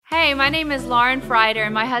Hi, my name is Lauren Freyder,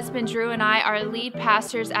 and my husband Drew and I are lead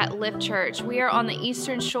pastors at Lift Church. We are on the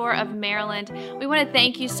eastern shore of Maryland. We want to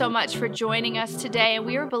thank you so much for joining us today, and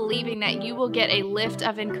we are believing that you will get a lift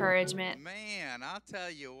of encouragement. Man, I'll tell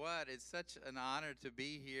you what, it's such an honor to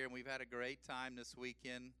be here, and we've had a great time this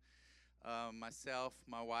weekend. Myself,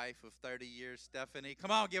 my wife of 30 years, Stephanie.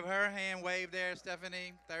 Come on, give her a hand wave there,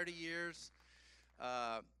 Stephanie. 30 years.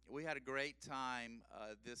 We had a great time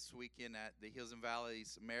this weekend at the Hills and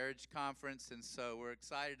Valleys Marriage Conference, and so we're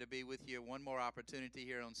excited to be with you. One more opportunity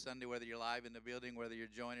here on Sunday, whether you're live in the building, whether you're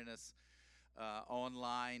joining us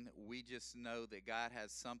online. We just know that God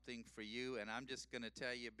has something for you, and I'm just going to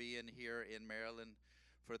tell you, being here in Maryland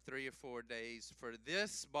for 3 or 4 days, for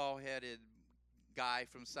this bald-headed guy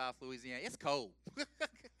from South Louisiana, it's cold.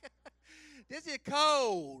 This is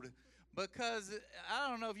cold. Because I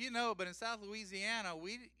don't know if you know, but in South Louisiana,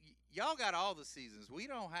 y'all got all the seasons. We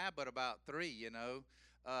don't have but about 3, you know.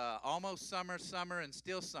 Almost summer, and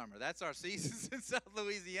still summer. That's our seasons in South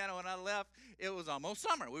Louisiana. When I left, it was almost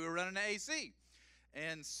summer. We were running the AC.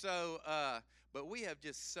 And so, but we have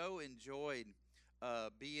just so enjoyed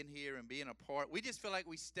being here and being a part. We just feel like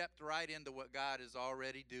we stepped right into what God is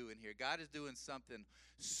already doing here. God is doing something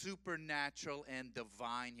supernatural and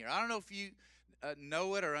divine here. I don't know if you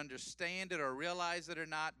know it or understand it or realize it or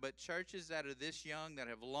not, but churches that are this young, that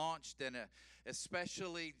have launched, and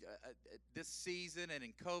especially this season and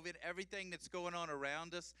in COVID, everything that's going on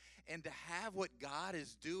around us, and to have what God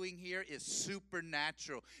is doing here is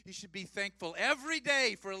supernatural. You should be thankful every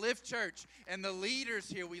day for Lift Church and the leaders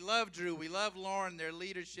here. We love Drew, we love Lauren, their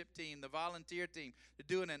leadership team, the volunteer team.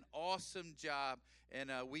 They're doing an awesome job, and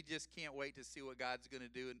we just can't wait to see what God's going to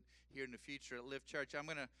do here in the future at Lift Church. I'm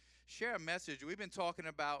going to share a message. We've been talking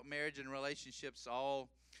about marriage and relationships all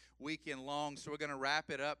weekend long, so we're going to wrap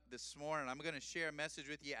it up this morning. I'm going to share a message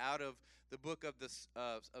with you out of the book of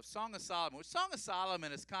Song of Solomon. Which Song of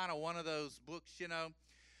Solomon is kind of one of those books, you know.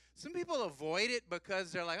 Some people avoid it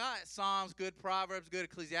because they're like, all right, Psalms, good, Proverbs, good,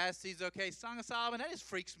 Ecclesiastes, okay. Song of Solomon, that just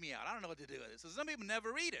freaks me out. I don't know what to do with it. So some people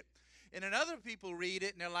never read it. And then other people read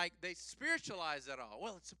it, and they're like, they spiritualize it all.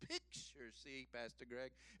 Well, it's a picture, see, Pastor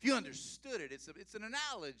Greg. If you understood it, it's an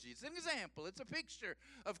analogy. It's an example. It's a picture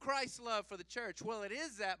of Christ's love for the church. Well, it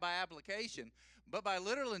is that by application. But by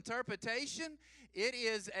literal interpretation, it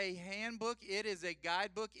is a handbook. It is a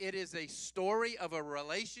guidebook. It is a story of a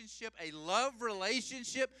relationship, a love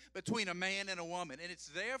relationship between a man and a woman. And it's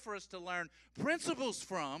there for us to learn principles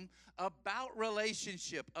from about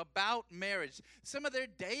relationship, about marriage. Some of their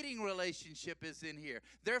dating relationship is in here.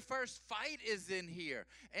 Their first fight is in here.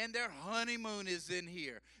 And their honeymoon is in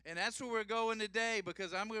here. And that's where we're going today,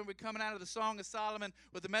 because I'm going to be coming out of the Song of Solomon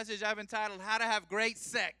with a message I've entitled, How to Have Great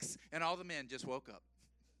Sex. And all the men just woke up.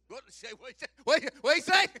 What you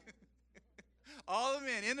say? All the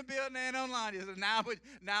men in the building and online.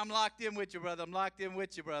 Now I'm locked in with you, brother. I'm locked in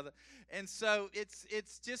with you, brother. And so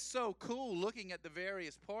it's just so cool looking at the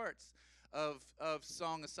various parts of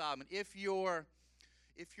Song of Solomon. If you're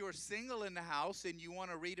single in the house and you want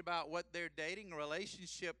to read about what their dating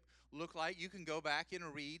relationship looked like, you can go back and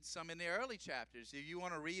read some in the early chapters. If you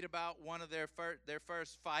want to read about one of their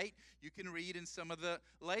first fight, you can read in some of the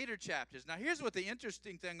later chapters. Now, here's what the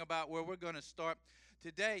interesting thing about where we're going to start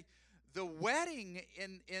today. The wedding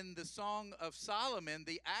in the Song of Solomon,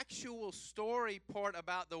 the actual story part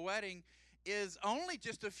about the wedding is only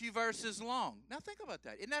just a few verses long. Now, think about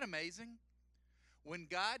that. Isn't that amazing? When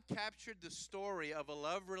God captured the story of a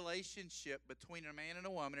love relationship between a man and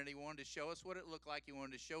a woman, and he wanted to show us what it looked like, he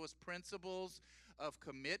wanted to show us principles of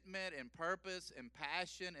commitment and purpose and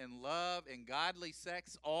passion and love and godly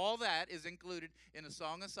sex, all that is included in the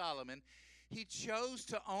Song of Solomon. He chose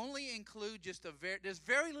to only include just there's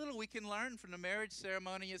very little we can learn from the marriage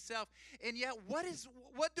ceremony itself. And yet, what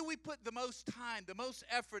do we put the most time, the most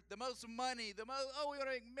effort, the most money, we want to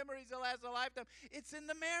make memories that last a lifetime? It's in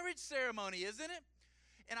the marriage ceremony, isn't it?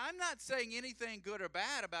 And I'm not saying anything good or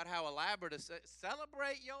bad about how elaborate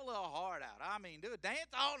celebrate your little heart out. I mean, do a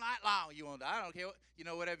dance all night long. I don't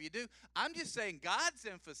care, whatever you do. I'm just saying God's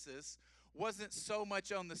emphasis wasn't so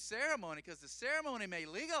much on the ceremony, because the ceremony may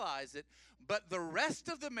legalize it, but the rest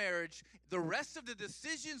of the marriage, the rest of the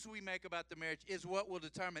decisions we make about the marriage is what will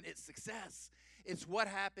determine its success. It's what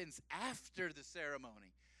happens after the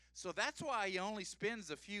ceremony. So that's why he only spends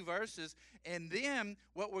a few verses. And then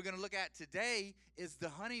what we're going to look at today is the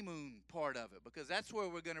honeymoon part of it, because that's where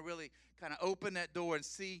we're going to really kind of open that door and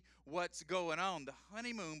see what's going on. The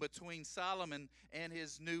honeymoon between Solomon and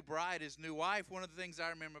his new bride, his new wife. One of the things I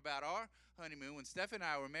remember about our honeymoon, when Steph and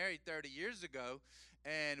I were married 30 years ago,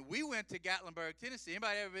 and we went to Gatlinburg, Tennessee.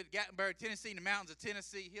 Anybody ever been to Gatlinburg, Tennessee, in the mountains of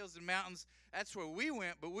Tennessee, hills and mountains? That's where we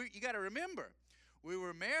went. But you got to remember, we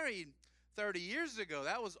were married 30 years ago.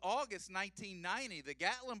 That was August 1990. The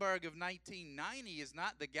Gatlinburg of 1990 is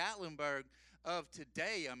not the Gatlinburg of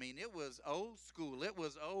today. I mean, it was old school. It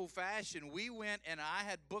was old-fashioned. We went, and I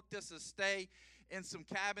had booked us a stay in some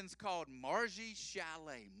cabins called Margie's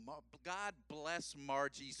Chalet. God bless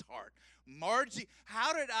Margie's heart. Margie,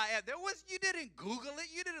 how did you didn't Google it.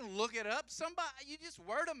 You didn't look it up. You just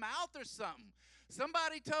word of mouth or something.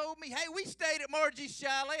 Somebody told me, hey, we stayed at Margie's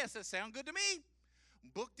Chalet. I said, sound good to me.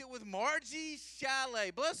 Booked it with Margie's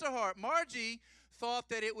Chalet. Bless her heart. Margie thought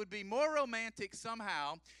that it would be more romantic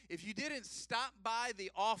somehow if you didn't stop by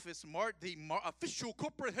the office, the official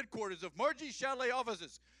corporate headquarters of Margie's Chalet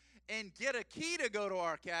offices, and get a key to go to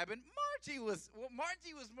our cabin. Margie was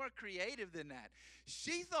more creative than that.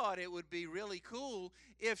 She thought it would be really cool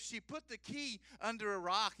if she put the key under a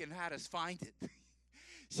rock and had us find it.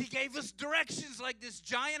 She gave us directions like this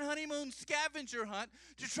giant honeymoon scavenger hunt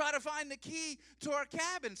to try to find the key to our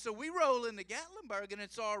cabin. So we roll into Gatlinburg, and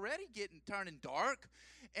it's already turning dark.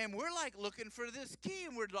 And we're like looking for this key,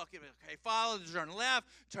 and we're looking, okay, follow, turn left,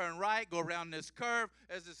 turn right, go around this curve.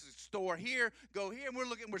 There's this store here, go here.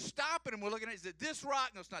 And we're stopping, and we're looking at, is it this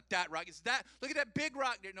rock? No, it's not that rock. It's that. Look at that big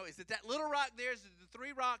rock there. No, is it that little rock there? Is it the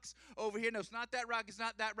three rocks over here? No, it's not that rock. It's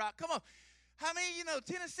not that rock. Come on. How many of you know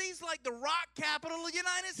Tennessee's like the rock capital of the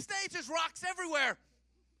United States? There's rocks everywhere.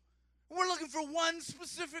 We're looking for one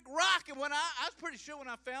specific rock. And when I was pretty sure when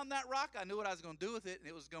I found that rock, I knew what I was going to do with it, and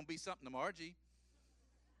it was going to be something to Margie.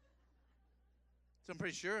 So I'm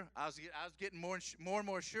pretty sure. I was getting more and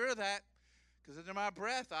more sure of that, because under my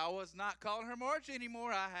breath, I was not calling her Margie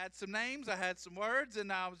anymore. I had some names, I had some words,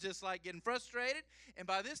 and I was just like getting frustrated. And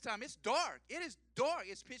by this time, it's dark. It is dark.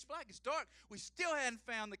 It's pitch black. It's dark. We still hadn't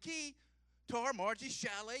found the key to our Margie's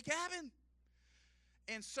Chalet cabin.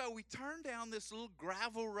 And so we turn down this little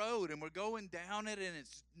gravel road, and we're going down it, and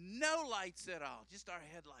it's no lights at all, just our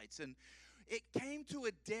headlights. And it came to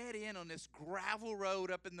a dead end on this gravel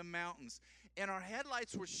road up in the mountains, and our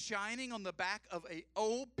headlights were shining on the back of an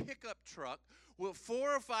old pickup truck with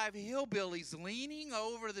 4 or 5 hillbillies leaning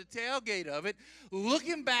over the tailgate of it,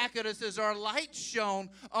 looking back at us as our lights shone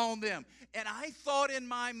on them. And I thought in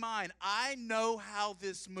my mind, I know how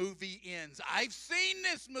this movie ends. I've seen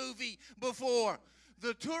this movie before.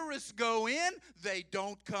 The tourists go in, they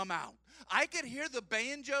don't come out. I could hear the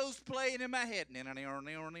banjos playing in my head. And I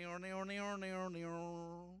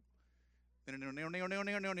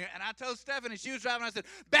told Stephanie, she was driving, I said,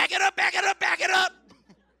 back it up, back it up, back it up.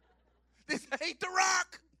 This ain't the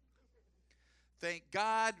rock. Thank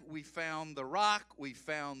God we found the rock. We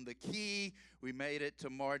found the key. We made it to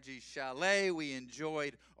Margie's Chalet. We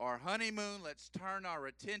enjoyed our honeymoon. Let's turn our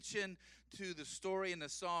attention to the story in the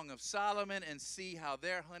Song of Solomon and see how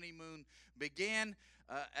their honeymoon began.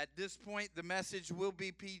 At this point, the message will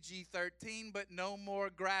be PG-13, but no more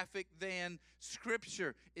graphic than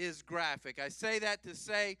Scripture is graphic. I say that to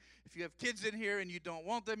say, if you have kids in here and you don't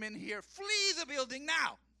want them in here, flee the building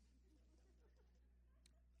now.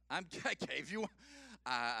 I gave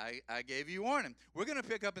you warning. We're going to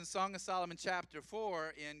pick up in Song of Solomon chapter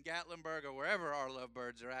 4 in Gatlinburg or wherever our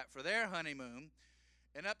lovebirds are at for their honeymoon.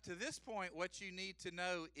 And up to this point, what you need to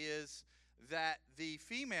know is that the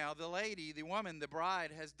female, the lady, the woman, the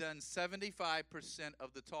bride, has done 75%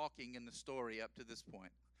 of the talking in the story up to this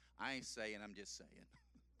point. I ain't saying, I'm just saying.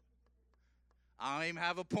 I don't even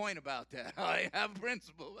have a point about that. I have a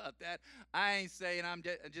principle about that. I ain't saying, I'm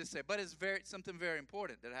just saying. But it's something very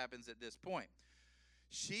important that happens at this point.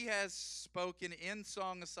 She has spoken in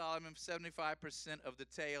Song of Solomon. 75% of the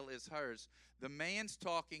tale is hers. The man's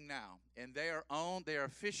talking now, and they are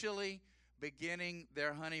officially beginning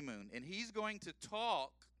their honeymoon. And he's going to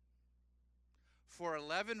talk for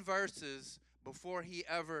 11 verses before he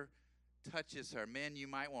ever touches her. Men, you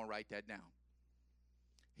might want to write that down.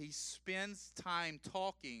 He spends time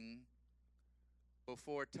talking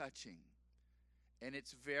before touching. And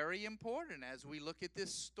it's very important as we look at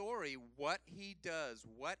this story, what he does,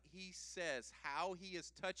 what he says, how he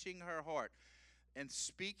is touching her heart and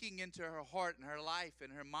speaking into her heart and her life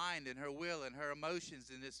and her mind and her will and her emotions.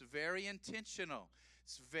 And it's very intentional.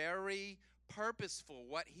 It's very purposeful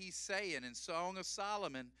what he's saying. In Song of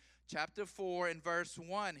Solomon, chapter 4 and verse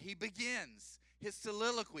 1, he begins. his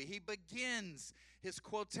soliloquy. He begins his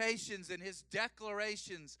quotations and his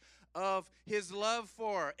declarations of his love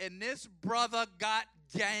for her. And this brother got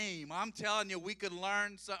game. I'm telling you, we could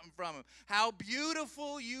learn something from him. How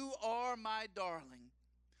beautiful you are, my darling.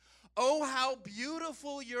 Oh, how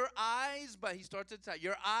beautiful your eyes, but he starts to tell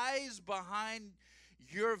your eyes behind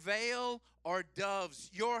your veil are doves.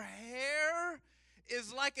 Your hair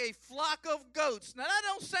is like a flock of goats. Now, that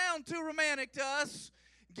don't sound too romantic to us,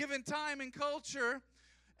 given time and culture.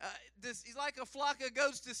 He's like a flock of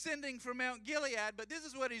goats descending from Mount Gilead, but this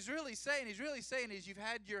is what he's really saying. He's really saying is you've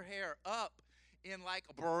had your hair up in like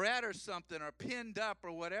a barrette or something, or pinned up,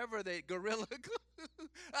 or whatever they gorilla glue.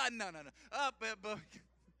 No. But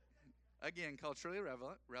again, culturally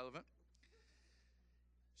relevant.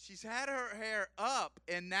 She's had her hair up,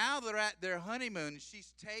 and now they're at their honeymoon.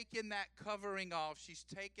 She's taken that covering off. She's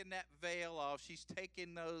taken that veil off. She's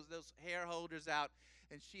taken those hair holders out,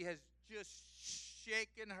 and she has just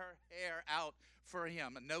shaken her hair out for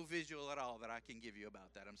him. No visual at all that I can give you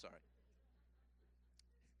about that. I'm sorry.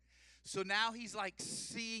 So now he's like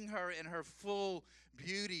seeing her in her full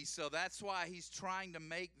beauty. So that's why he's trying to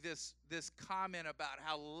make this comment about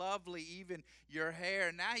how lovely even your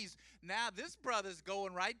hair. Now this brother's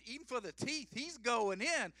going right, even for the teeth. He's going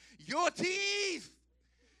in. Your teeth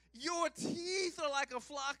are like a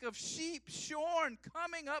flock of sheep shorn,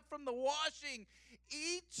 coming up from the washing.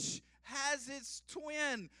 Each has its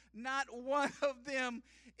twin. Not one of them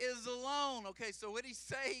is alone. Okay, so what he's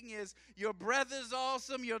saying is, your breath is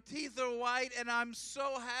awesome, your teeth are white, and I'm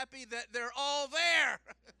so happy that they're all there.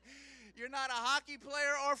 You're not a hockey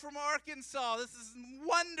player or from Arkansas. This is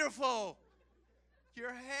wonderful.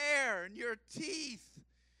 Your hair and your teeth,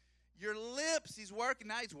 your lips. He's working.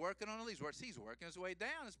 Now he's working on all these words. He's working his way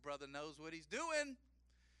down. His brother knows what he's doing.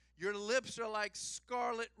 Your lips are like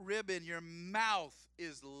scarlet ribbon. Your mouth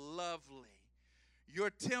is lovely. Your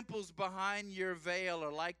temples behind your veil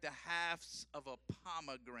are like the halves of a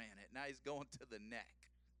pomegranate. Now he's going to the neck.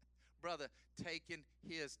 Brother, taking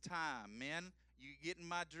his time. Men, you getting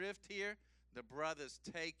my drift here? The brother's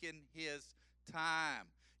taking his time.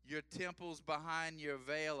 Your temples behind your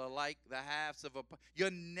veil are like the halves of a...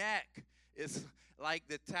 Your neck is like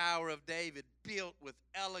the Tower of David, built with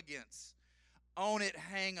elegance. On it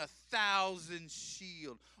hang 1,000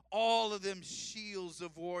 shields. All of them shields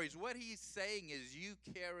of warriors. What he's saying is you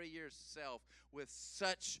carry yourself with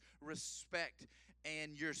such respect,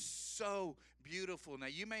 and you're so beautiful. Now,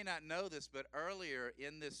 you may not know this, but earlier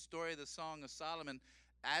in this story of the Song of Solomon,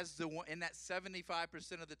 in that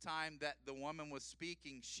 75% of the time that the woman was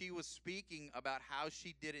speaking, she was speaking about how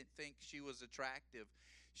she didn't think she was attractive.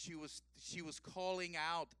 She was calling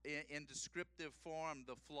out in descriptive form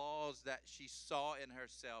the flaws that she saw in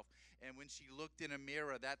herself. And when she looked in a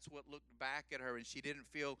mirror, that's what looked back at her, and she didn't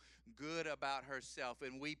feel good about herself.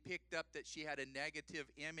 And we picked up that she had a negative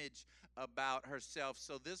image about herself.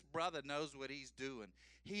 So this brother knows what he's doing.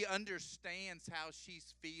 He understands how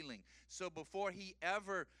she's feeling. So before he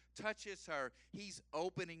ever touches her, he's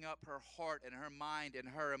opening up her heart and her mind and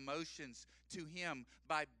her emotions to him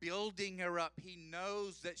by building her up. He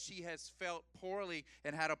knows that she has felt poorly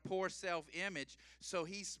and had a poor self-image, so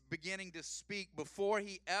he's beginning to speak. Before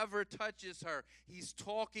he ever touches her, he's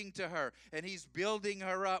talking to her and he's building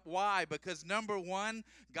her up. Why? Because number one,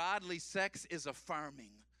 godly sex is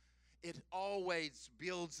affirming. It always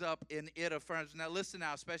builds up and it affirms. Now listen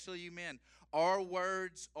now, especially you men, our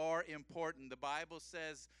words are important. The Bible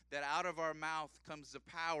says that out of our mouth comes the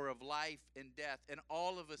power of life and death. And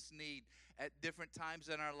all of us need, at different times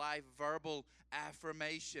in our life, verbal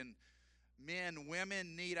affirmation. Men,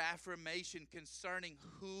 women need affirmation concerning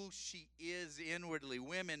who she is inwardly.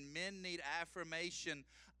 Women, men need affirmation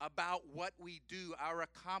about what we do, our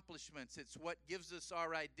accomplishments. It's what gives us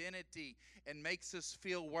our identity and makes us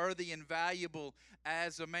feel worthy and valuable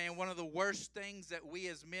as a man. One of the worst things that we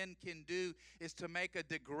as men can do is to make a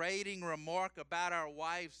degrading remark about our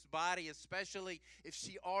wife's body, especially if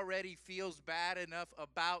she already feels bad enough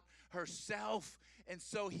about herself. And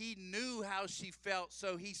so he knew how she felt,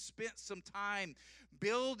 so he spent some time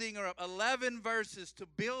building her up, 11 verses to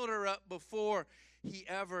build her up before he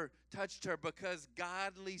ever touched her, because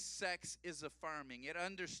godly sex is affirming. It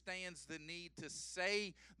understands the need to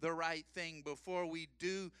say the right thing before we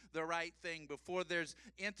do the right thing, before there's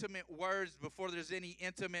intimate words, before there's any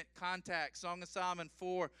intimate contact. Song of Solomon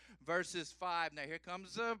 4, verses 5. Now here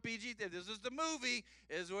comes PG. This is the movie,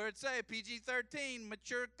 is where it say PG-13,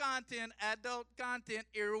 mature content, adult content.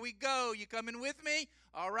 Here we go. You coming with me?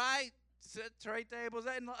 All right. Sit, tray tables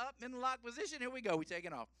up in lock position. Here we go. We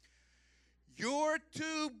taking off. Your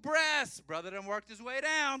two breasts, brother done worked his way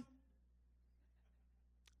down,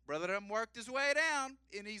 Brother done worked his way down,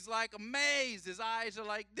 and he's like amazed. His eyes are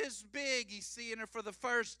like this big. He's seeing her for the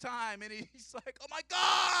first time, and he's like, oh, my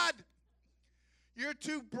God. Your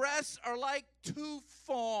two breasts are like two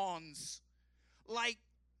fawns, like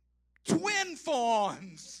twin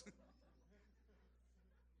fawns,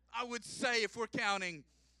 I would say, if we're counting.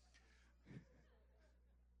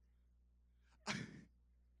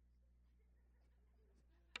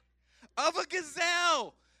 Of a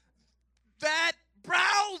gazelle that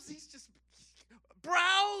browse. He's just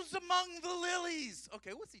browse among the lilies.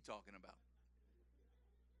 Okay, what's he talking about?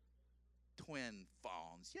 Twin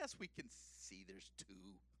fawns. Yes, we can see there's two.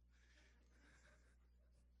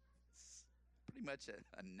 It's pretty much an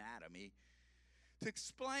anatomy. To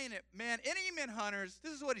explain it, man, any men hunters,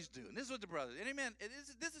 this is what he's doing. This is what the brothers, any men,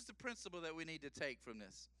 this is the principle that we need to take from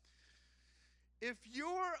this. If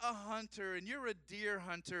you're a hunter and you're a deer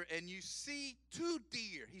hunter and you see two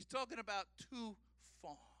deer, he's talking about two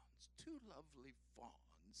fawns, two lovely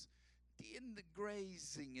fawns in the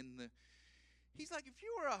grazing in the. He's like, if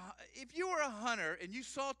you were a hunter and you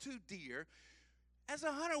saw two deer, as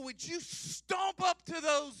a hunter, would you stomp up to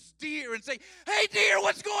those deer and say, "Hey, deer,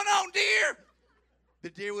 what's going on, deer?" The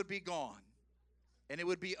deer would be gone, and it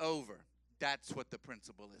would be over. That's what the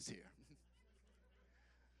principle is here.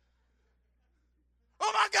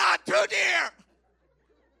 Oh, my God, two deer!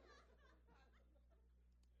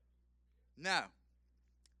 No.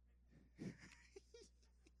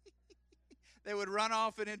 They would run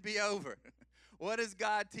off and it'd be over. What is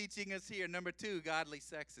God teaching us here? Number 2, godly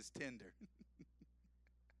sex is tender.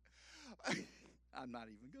 I'm not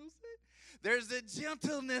even going to say it. There's a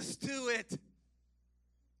gentleness to it.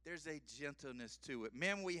 There's a gentleness to it.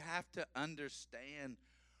 Men, we have to understand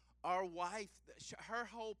our wife, her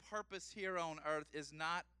whole purpose here on earth is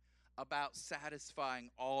not about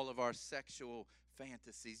satisfying all of our sexual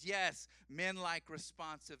fantasies. Yes, men like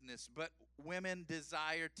responsiveness, but women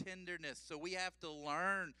desire tenderness. So we have to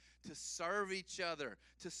learn to serve each other,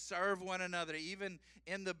 to serve one another. Even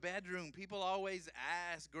in the bedroom, people always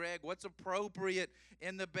ask, Greg, what's appropriate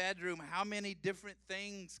in the bedroom? How many different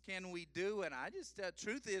things can we do? And I just,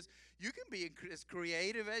 truth is, you can be as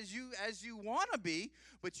creative as you want to be,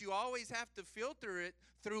 but you always have to filter it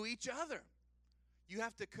through each other. You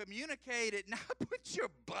have to communicate it, not put your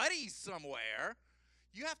buddies somewhere.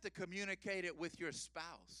 You have to communicate it with your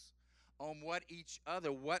spouse on what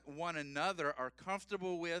one another are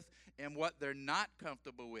comfortable with and what they're not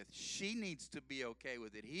comfortable with. She needs to be okay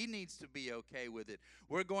with it. He needs to be okay with it.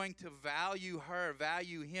 We're going to value her,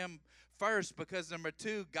 value him first, because number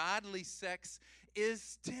 2, godly sex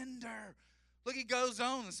is tender. Look, he goes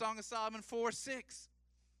on in Song of Solomon 4:6.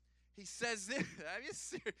 He says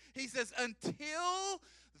this, he says, until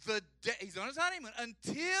the day, he's on his honeymoon,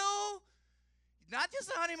 until, not just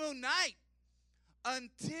a honeymoon night,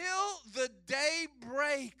 until the day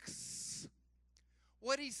breaks.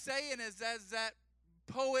 What he's saying is, as that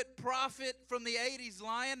poet prophet from the 80s,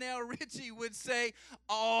 Lionel Richie, would say,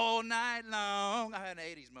 all night long. I had an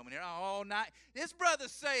 80s moment here. All night. This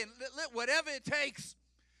brother's saying, whatever it takes.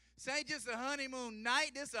 This ain't just a honeymoon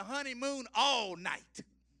night. This is a honeymoon all night.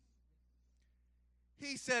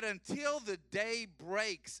 He said, until the day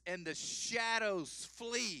breaks and the shadows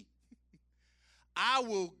flee, I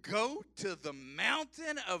will go to the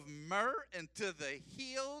mountain of myrrh and to the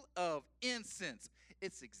hill of incense.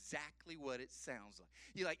 It's exactly what it sounds like.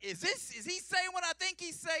 You're like, is he saying what I think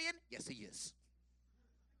he's saying? Yes, he is.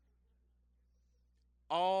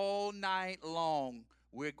 All night long.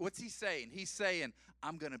 What's he saying? He's saying,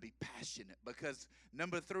 I'm going to be passionate, because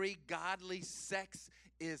number 3, godly sex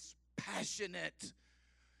is passionate.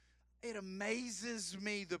 It amazes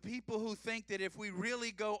me, the people who think that if we really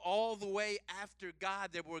go all the way after God,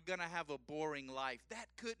 that we're going to have a boring life. That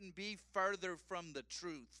couldn't be further from the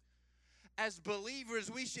truth. As believers,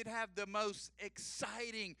 we should have the most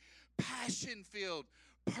exciting, passion-filled,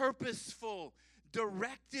 purposeful,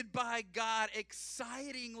 directed by God,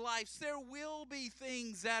 exciting lives. There will be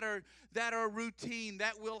things that are routine,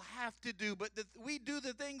 that we'll have to do, but we do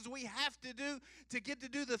the things we have to do to get to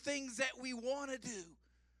do the things that we want to do.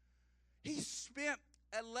 He spent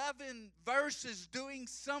 11 verses doing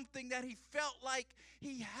something that he felt like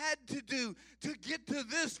he had to do to get to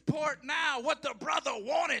this part now, what the brother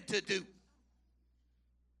wanted to do.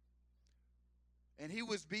 And he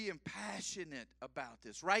was being passionate about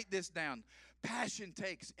this. Write this down. Passion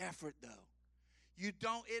takes effort, though.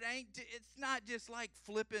 It's not just like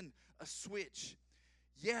flipping a switch.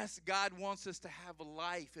 Yes, God wants us to have a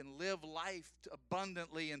life and live life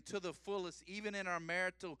abundantly and to the fullest, even in our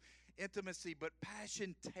marital intimacy, but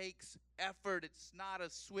passion takes effort. It's not a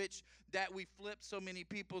switch that we flip. So many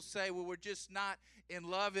people say, well, we're just not in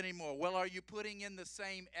love anymore. Well, are you putting in the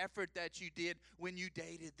same effort that you did when you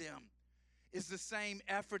dated them? Is the same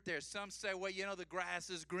effort there? Some say, well, the grass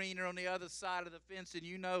is greener on the other side of the fence, and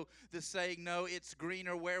you know the saying, no, it's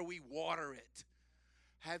greener where we water it.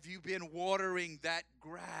 Have you been watering that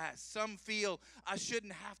grass? Some feel, I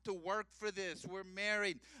shouldn't have to work for this. We're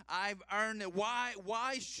married. I've earned it.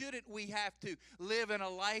 Why shouldn't we have to live in a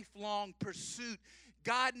lifelong pursuit?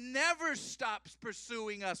 God never stops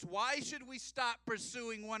pursuing us. Why should we stop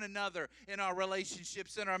pursuing one another in our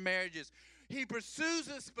relationships, in our marriages? He pursues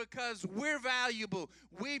us because we're valuable.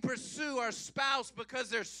 We pursue our spouse because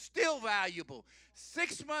they're still valuable.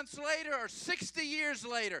 6 months later or 60 years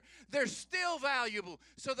later, they're still valuable.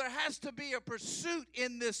 So there has to be a pursuit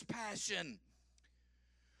in this passion.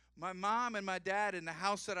 My mom and my dad, in the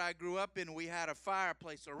house that I grew up in, we had a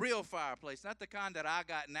fireplace, a real fireplace, not the kind that I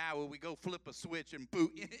got now where we go flip a switch and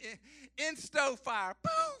poof, in stove fire,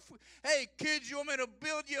 poof. Hey, kids, you want me to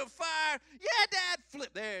build you a fire? Yeah, Dad,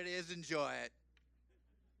 flip. There it is. Enjoy it.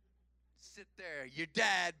 Sit there. Your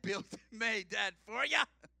dad made that for you.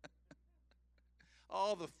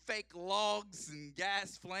 All the fake logs and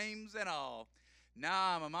gas flames and all.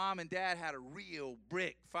 Nah, my mom and dad had a real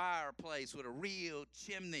brick fireplace with a real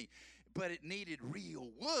chimney, but it needed real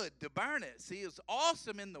wood to burn it. See, it was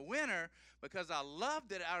awesome in the winter because I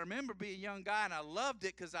loved it. I remember being a young guy, and I loved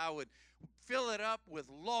it because I would fill it up with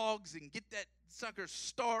logs and get that sucker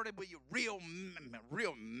started with your real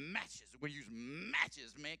matches. We use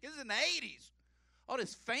matches, man, because it's in the 80s. All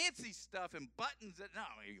this fancy stuff and buttons.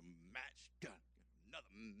 You match, gun,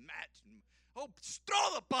 another match. Oh,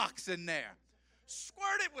 throw the box in there.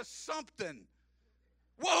 Squirt it with something.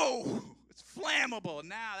 Whoa, it's flammable.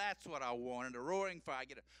 Now that's what I wanted, a roaring fire. I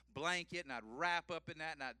get a blanket, and I'd wrap up in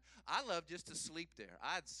that, and I love just to sleep there.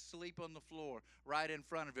 I'd sleep on the floor right in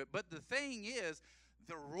front of it. But the thing is,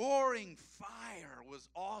 the roaring fire was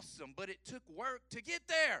awesome, but it took work to get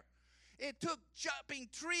there. It took chopping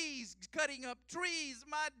trees, cutting up trees.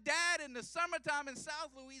 My dad in the summertime in South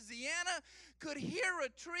Louisiana could hear a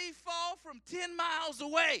tree fall from 10 miles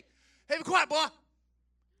away. Hey, be quiet, boy.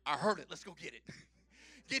 I heard it. Let's go get it.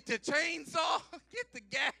 Get the chainsaw, get the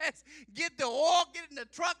gas, get the oil, get in the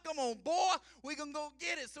truck. Come on, boy. We're going to go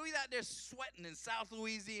get it. So he's out there sweating in South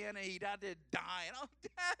Louisiana. He's out there dying. Oh,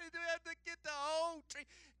 Daddy, do we have to get the whole tree?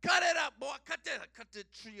 Cut it up, boy. Cut the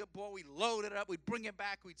tree up, boy. We'd load it up. We'd bring it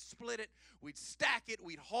back. We'd split it. We'd stack it.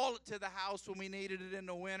 We'd haul it to the house when we needed it in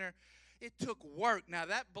the winter. It took work. Now,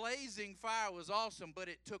 that blazing fire was awesome, but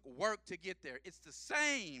it took work to get there. It's the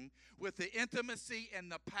same with the intimacy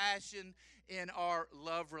and the passion in our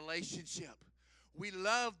love relationship. We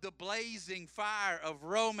love the blazing fire of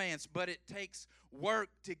romance, but it takes work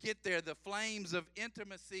to get there. The flames of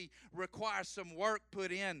intimacy require some work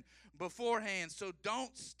put in beforehand. So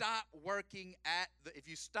don't stop working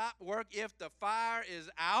if the fire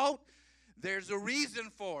is out, there's a reason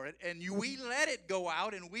for it, and we let it go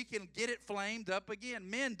out, and we can get it flamed up again.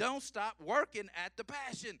 Men, don't stop working at the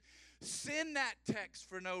passion. Send that text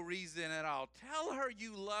for no reason at all. Tell her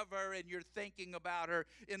you love her and you're thinking about her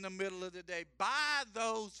in the middle of the day. Buy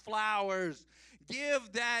those flowers. Give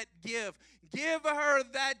that gift. Give her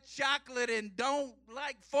that chocolate, and don't,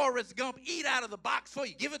 like Forrest Gump, eat out of the box for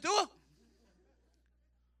you. Give it to her.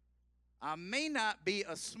 I may not be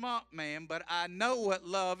a smart man, but I know what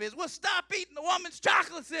love is. Well, stop eating the woman's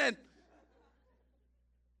chocolates then.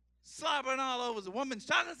 Slobbering all over the woman's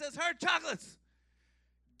chocolates. That's her chocolates.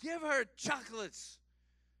 Give her chocolates.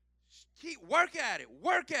 Work at it.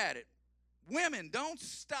 Work at it. Women, don't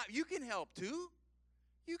stop. You can help too.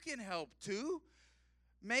 You can help too.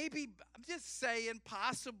 Maybe, I'm just saying,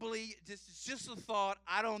 possibly, just a thought.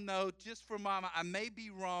 I don't know, just for mama. I may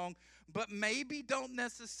be wrong. But maybe don't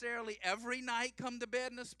necessarily every night come to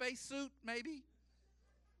bed in a spacesuit, maybe.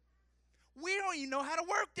 We don't even know how to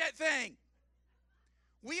work that thing.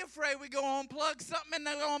 We afraid we go unplug something and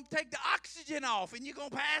they're going to take the oxygen off and you're going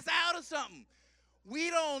to pass out or something. We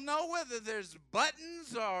don't know whether there's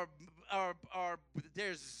buttons or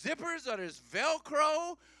there's zippers or there's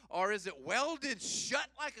Velcro, or is it welded shut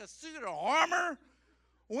like a suit of armor?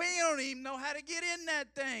 We don't even know how to get in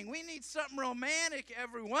that thing. We need something romantic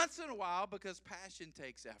every once in a while because passion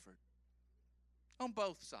takes effort on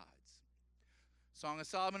both sides. Song of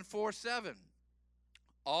Solomon 4:7.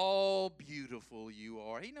 All beautiful you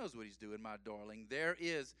are. He knows what he's doing, my darling.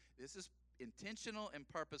 This is intentional and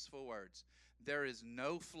purposeful words. There is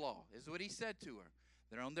no flaw, is what he said to her.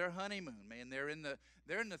 They're on their honeymoon, man. They're in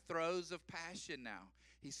the throes of passion now.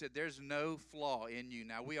 He said, there's no flaw in you.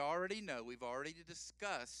 Now, we've already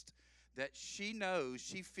discussed that she knows,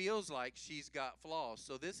 she feels like she's got flaws.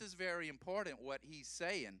 So this is very important what he's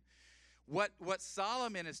saying. What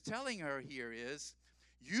Solomon is telling her here is,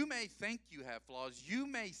 you may think you have flaws, you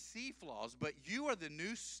may see flaws, but you are the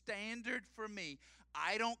new standard for me.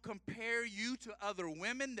 I don't compare you to other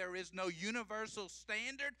women. There is no universal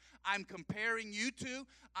standard I'm comparing you to.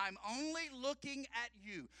 I'm only looking at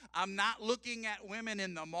you. I'm not looking at women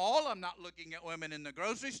in the mall. I'm not looking at women in the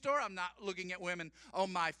grocery store. I'm not looking at women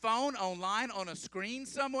on my phone, online, on a screen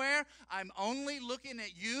somewhere. I'm only looking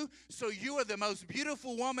at you. So you are the most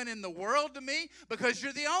beautiful woman in the world to me because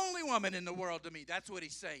you're the only woman in the world to me. That's what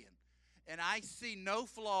he's saying. And I see no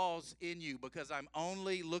flaws in you because I'm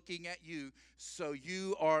only looking at you. So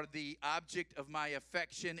you are the object of my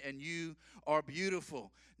affection and you are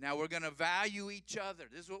beautiful. Now we're going to value each other.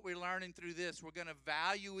 This is what we're learning through this. We're going to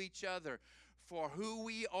value each other for who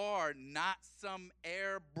we are, not some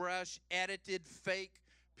airbrush edited fake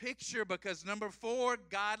picture. Because number 4,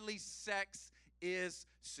 godly sex is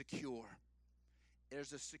secure.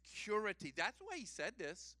 There's a security. That's why he said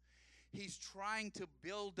this. He's trying to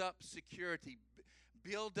build up security,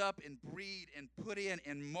 build up and breed and put in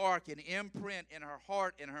and mark and imprint in her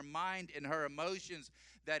heart, in her mind, in her emotions,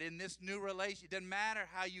 that in this new relationship, it doesn't matter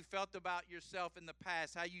how you felt about yourself in the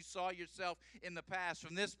past, how you saw yourself in the past.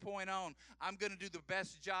 From this point on, I'm going to do the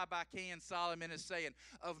best job I can, Solomon is saying,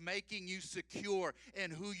 of making you secure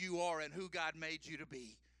in who you are and who God made you to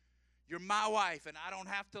be. You're my wife, and I don't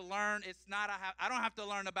have to learn. I don't have to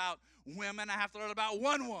learn about women. I have to learn about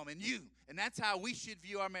one woman, you. And that's how we should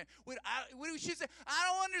view our marriage. We should say,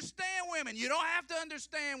 I don't understand women. You don't have to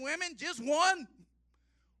understand women. Just one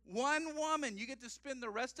woman. You get to spend the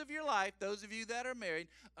rest of your life, those of you that are married,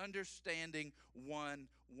 understanding one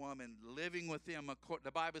woman, living with them.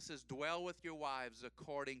 The Bible says, dwell with your wives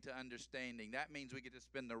according to understanding. That means we get to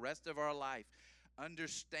spend the rest of our life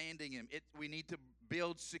understanding him. We need to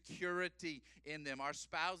build security in them. Our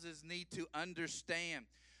spouses need to understand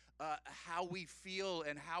how we feel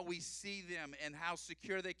and how we see them and how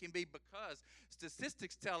secure they can be, because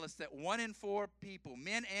statistics tell us that 1 in 4 people,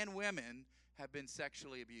 men and women, have been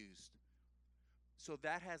sexually abused. So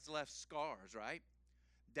that has left scars, right?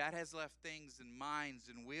 That has left things in minds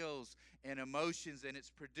and wills and emotions, and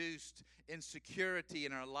it's produced insecurity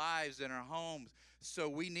in our lives and our homes. So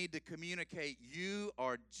we need to communicate, you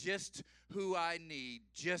are just who I need,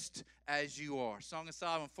 just as you are. Song of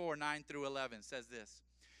Solomon 4:9-11 says this: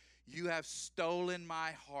 you have stolen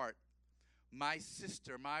my heart, my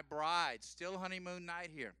sister, my bride. Still honeymoon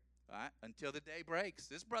night here, right? Until the day breaks.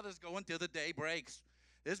 This brother's going till the day breaks.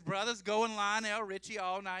 This brother's going Lionel Richie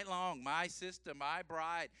all night long. My sister, my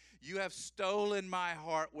bride, you have stolen my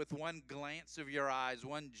heart with one glance of your eyes,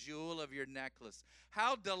 one jewel of your necklace.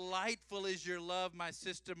 How delightful is your love, my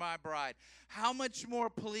sister, my bride. How much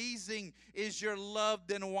more pleasing is your love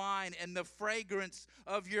than wine, and the fragrance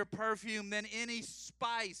of your perfume than any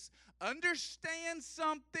spice. Understand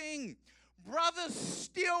something. Brothers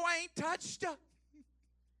still ain't touched her.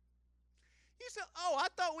 He said, oh, I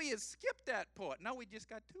thought we had skipped that part. No, we just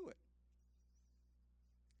got to it.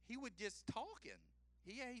 He was just talking.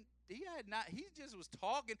 He just was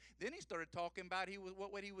talking. Then he started talking about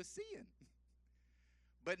what he was seeing.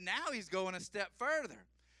 But now he's going a step further.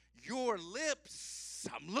 Your lips,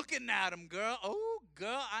 I'm looking at them, girl. Oh,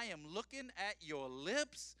 girl, I am looking at your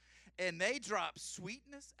lips, and they drop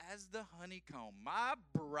sweetness as the honeycomb. My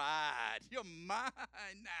bride, you're mine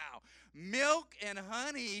now. Milk and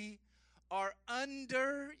honey are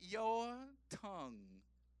under your tongue.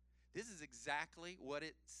 This is exactly what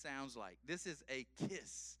it sounds like. This is a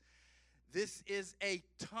kiss. This is a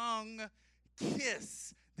tongue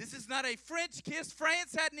kiss. This is not a French kiss.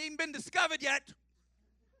 France hadn't even been discovered yet.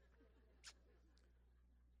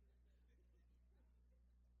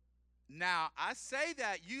 Now, I say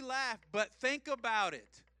that, you laugh, but think about it.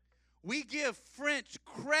 We give French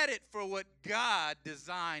credit for what God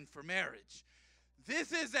designed for marriage.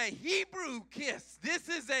 This is a Hebrew kiss. This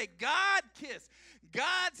is a God kiss.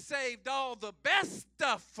 God saved all the best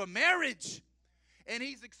stuff for marriage. And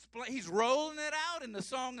he's rolling it out in the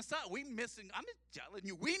Song of Solomon. I'm just telling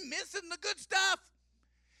you, we missing the good stuff.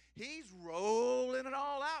 He's rolling it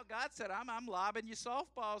all out. God said, I'm lobbing you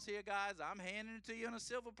softballs here, guys. I'm handing it to you on a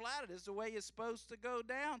silver platter. This is the way it's supposed to go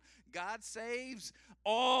down. God saves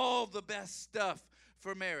all the best stuff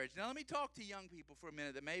for marriage. Now let me talk to young people for a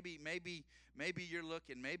minute that maybe you're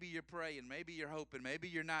looking, maybe you're praying, maybe you're hoping, maybe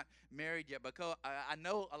you're not married yet. Because I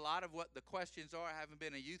know a lot of what the questions are. I haven't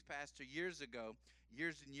been a youth pastor years and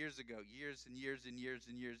years and years,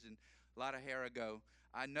 and a lot of hair ago.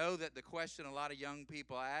 I know that the question a lot of young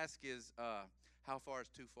people ask is, how far is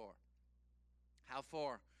too far? How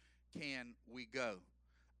far can we go?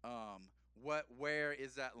 Where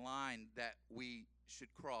is that line that we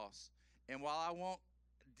should cross? And while I won't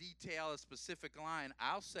detail a specific line,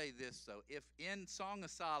 I'll say this, though. If in Song of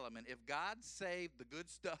Solomon, if God saved the good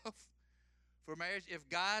stuff for marriage, if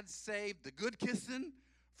God saved the good kissing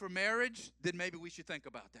for marriage, then maybe we should think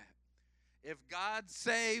about that. If God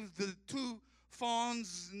saved the two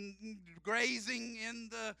fawns grazing in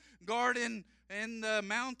the garden in the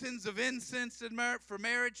mountains of incense and for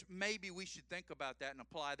marriage, maybe we should think about that and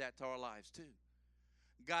apply that to our lives too.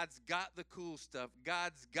 God's got the cool stuff.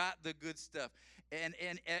 God's got the good stuff.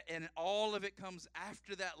 And all of it comes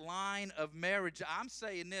after that line of marriage. I'm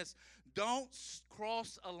saying this, don't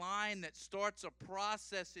cross a line that starts a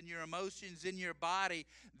process in your emotions, in your body,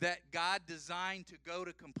 that God designed to go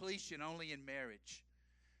to completion only in marriage.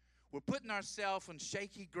 We're putting ourselves on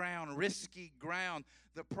shaky ground, risky ground.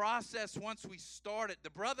 The process, once we start it, the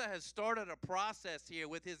brother has started a process here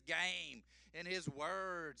with his game and his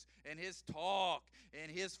words and his talk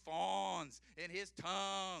and his fawns and his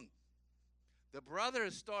tongue. The brother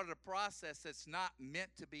has started a process that's not meant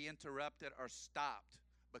to be interrupted or stopped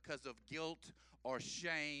because of guilt or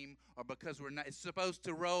shame or because we're not. It's supposed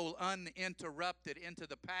to roll uninterrupted into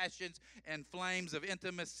the passions and flames of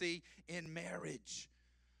intimacy in marriage.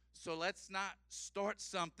 So let's not start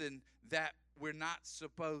something that we're not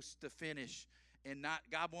supposed to finish. And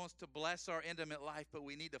God wants to bless our intimate life, but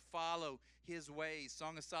we need to follow his ways.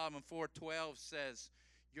 Song of Solomon 4:12 says,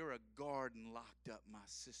 "You're a garden locked up, my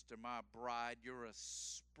sister, my bride. You're a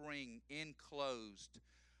spring enclosed,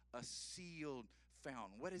 a sealed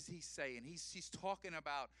fountain." What is he saying? He's talking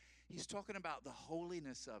about the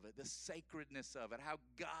holiness of it, the sacredness of it,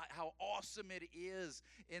 how awesome it is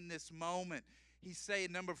in this moment. He's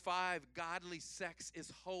saying, number 5, godly sex is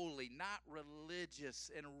holy, not religious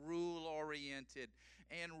and rule-oriented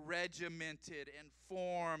and regimented and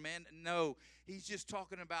form. And no, he's just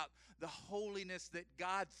talking about the holiness that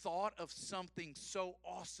God thought of something so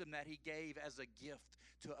awesome that he gave as a gift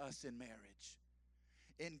to us in marriage.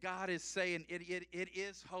 And God is saying it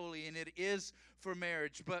is holy and it is for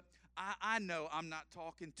marriage. But I know I'm not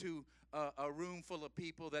talking to a room full of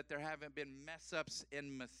people that there haven't been mess-ups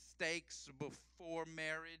and mistakes before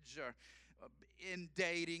marriage or in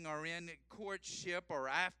dating or in courtship or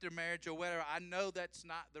after marriage or whatever. I know that's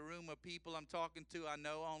not the room of people I'm talking to. I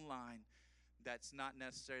know online that's not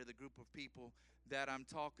necessarily the group of people that I'm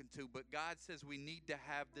talking to. But God says we need to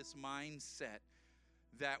have this mindset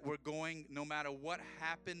that we're going, no matter what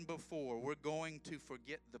happened before, we're going to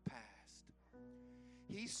forget the past.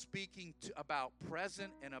 He's speaking about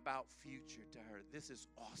present and about future to her. This is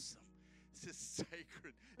awesome. This is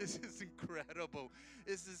sacred. This is incredible.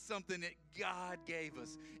 This is something that God gave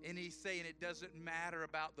us. And he's saying it doesn't matter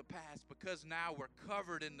about the past because now we're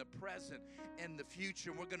covered in the present and the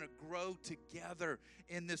future. We're going to grow together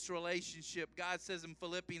in this relationship. God says in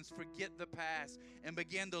Philippians, forget the past and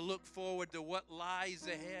begin to look forward to what lies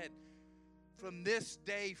ahead. From this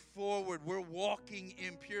day forward, we're walking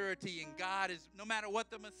in purity, and God is, no matter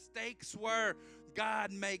what the mistakes were,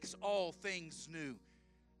 God makes all things new.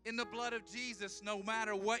 In the blood of Jesus, no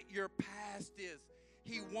matter what your past is,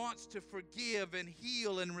 he wants to forgive and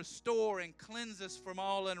heal and restore and cleanse us from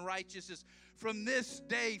all unrighteousness. From this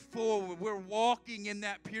day forward, we're walking in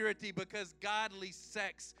that purity because godly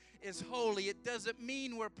sex is holy. It doesn't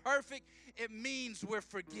mean we're perfect. It means we're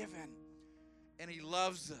forgiven, and he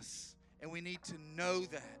loves us. And we need to know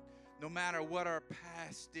that no matter what our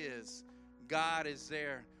past is, God is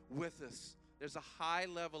there with us. There's a high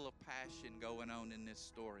level of passion going on in this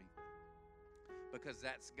story because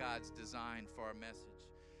that's God's design for our message.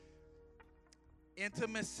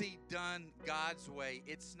 Intimacy done God's way.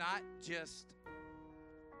 It's not just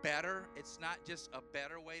better. It's not just a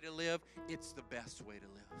better way to live. It's the best way to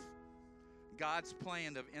live. God's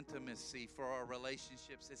plan of intimacy for our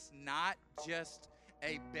relationships, it's not just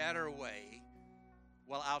a better way.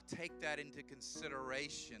 Well, I'll take that into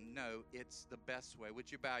consideration. No, it's the best way.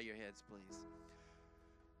 Would you bow your heads, please?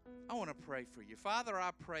 I want to pray for you. Father, I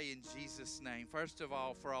pray in Jesus' name, first of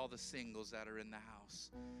all, for all the singles that are in the house.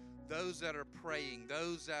 Those that are praying,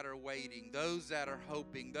 those that are waiting, those that are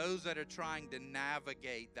hoping, those that are trying to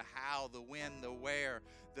navigate the how, the when, the where,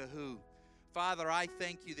 the who. Father, I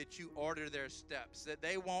thank you that you order their steps, that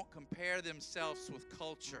they won't compare themselves with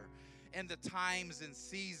culture and the times and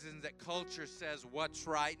seasons that culture says what's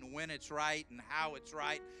right and when it's right and how it's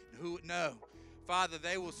right and who. No. Father,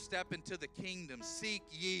 they will step into the kingdom. Seek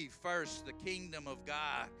ye first the kingdom of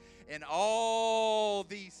God, and all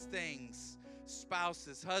these things,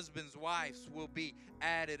 spouses, husbands, wives, will be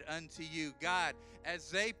added unto you. God, as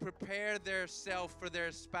they prepare their self for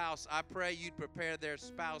their spouse, I pray you'd prepare their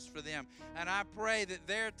spouse for them. And I pray that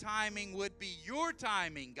their timing would be your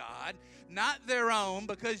timing, God, not their own,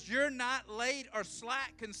 because you're not late or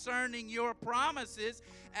slack concerning your promises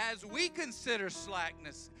as we consider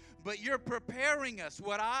slackness. But you're preparing us.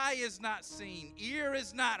 What eye is not seen, ear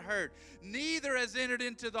is not heard, neither has entered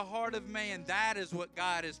into the heart of man. That is what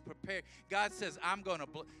God is prepared. God says, I'm going to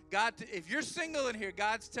God, if you're single in here,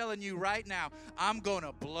 God's telling you right now, I'm going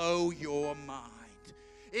to blow your mind.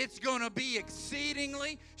 It's going to be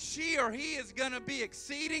exceedingly, she or he is going to be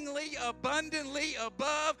exceedingly abundantly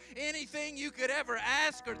above anything you could ever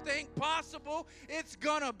ask or think possible. It's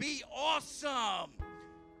going to be awesome.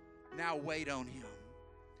 Now wait on him.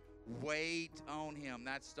 Wait on him.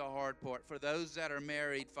 That's the hard part. For those that are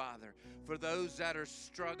married, Father, for those that are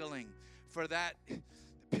struggling, for that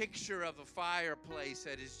picture of a fireplace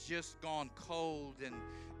that has just gone cold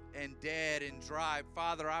and dead and dry,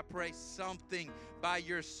 Father, I pray something by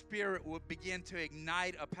your Spirit will begin to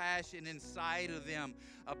ignite a passion inside of them,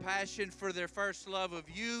 a passion for their first love of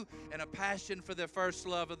you and a passion for their first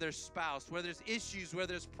love of their spouse. Where there's issues, where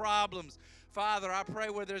there's problems, Father, I pray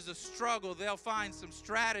where there's a struggle, they'll find some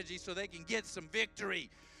strategy so they can get some victory.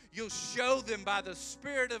 You'll show them by the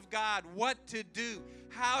Spirit of God what to do,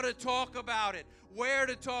 how to talk about it, where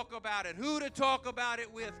to talk about it, who to talk about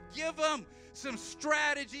it with. Give them some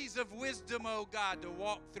strategies of wisdom, oh God, to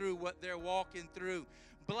walk through what they're walking through.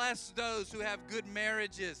 Bless those who have good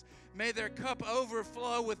marriages. May their cup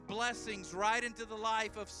overflow with blessings right into the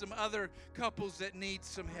life of some other couples that need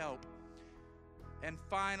some help. And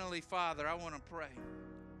finally, Father, I want to pray.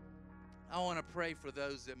 I want to pray for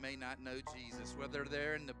those that may not know Jesus, whether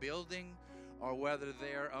they're in the building or whether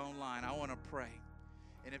they're online. I want to pray.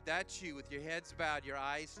 And if that's you, with your heads bowed, your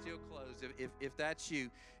eyes still closed, if that's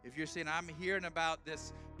you, if you're saying, I'm hearing about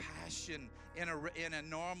this passion in a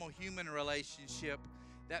normal human relationship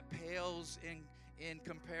that pales in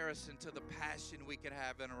comparison to the passion we could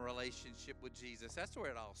have in a relationship with Jesus. That's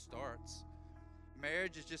where it all starts.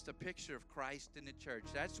 Marriage is just a picture of Christ in the church.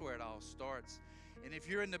 That's where it all starts. And if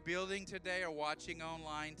you're in the building today or watching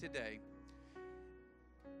online today,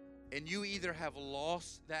 and you either have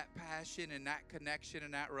lost that passion and that connection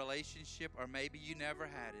and that relationship, or maybe you never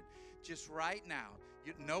had it, just right now,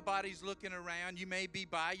 nobody's looking around. You may be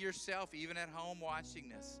by yourself, even at home watching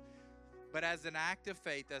this. But as an act of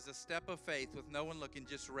faith, as a step of faith, with no one looking,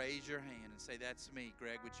 just raise your hand and say, that's me.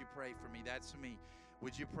 Greg, would you pray for me? That's me.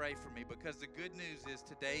 Would you pray for me? Because the good news is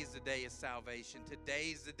today's the day of salvation.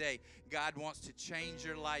 Today's the day God wants to change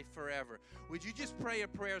your life forever. Would you just pray a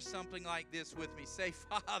prayer something like this with me? Say,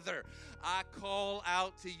 Father, I call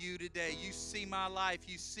out to you today. You see my life.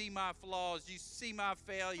 You see my flaws. You see my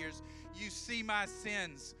failures. You see my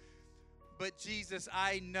sins. But Jesus,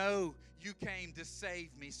 I know you came to save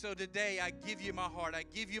me. So today I give you my heart. I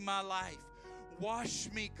give you my life. Wash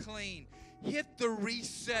me clean. Hit the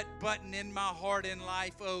reset button in my heart and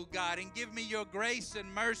life, oh God, and give me your grace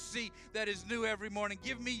and mercy that is new every morning.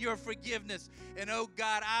 Give me your forgiveness. And oh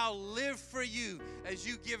God, I'll live for you as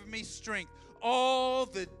you give me strength all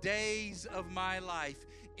the days of my life.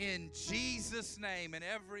 In Jesus' name. And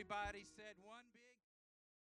everybody said,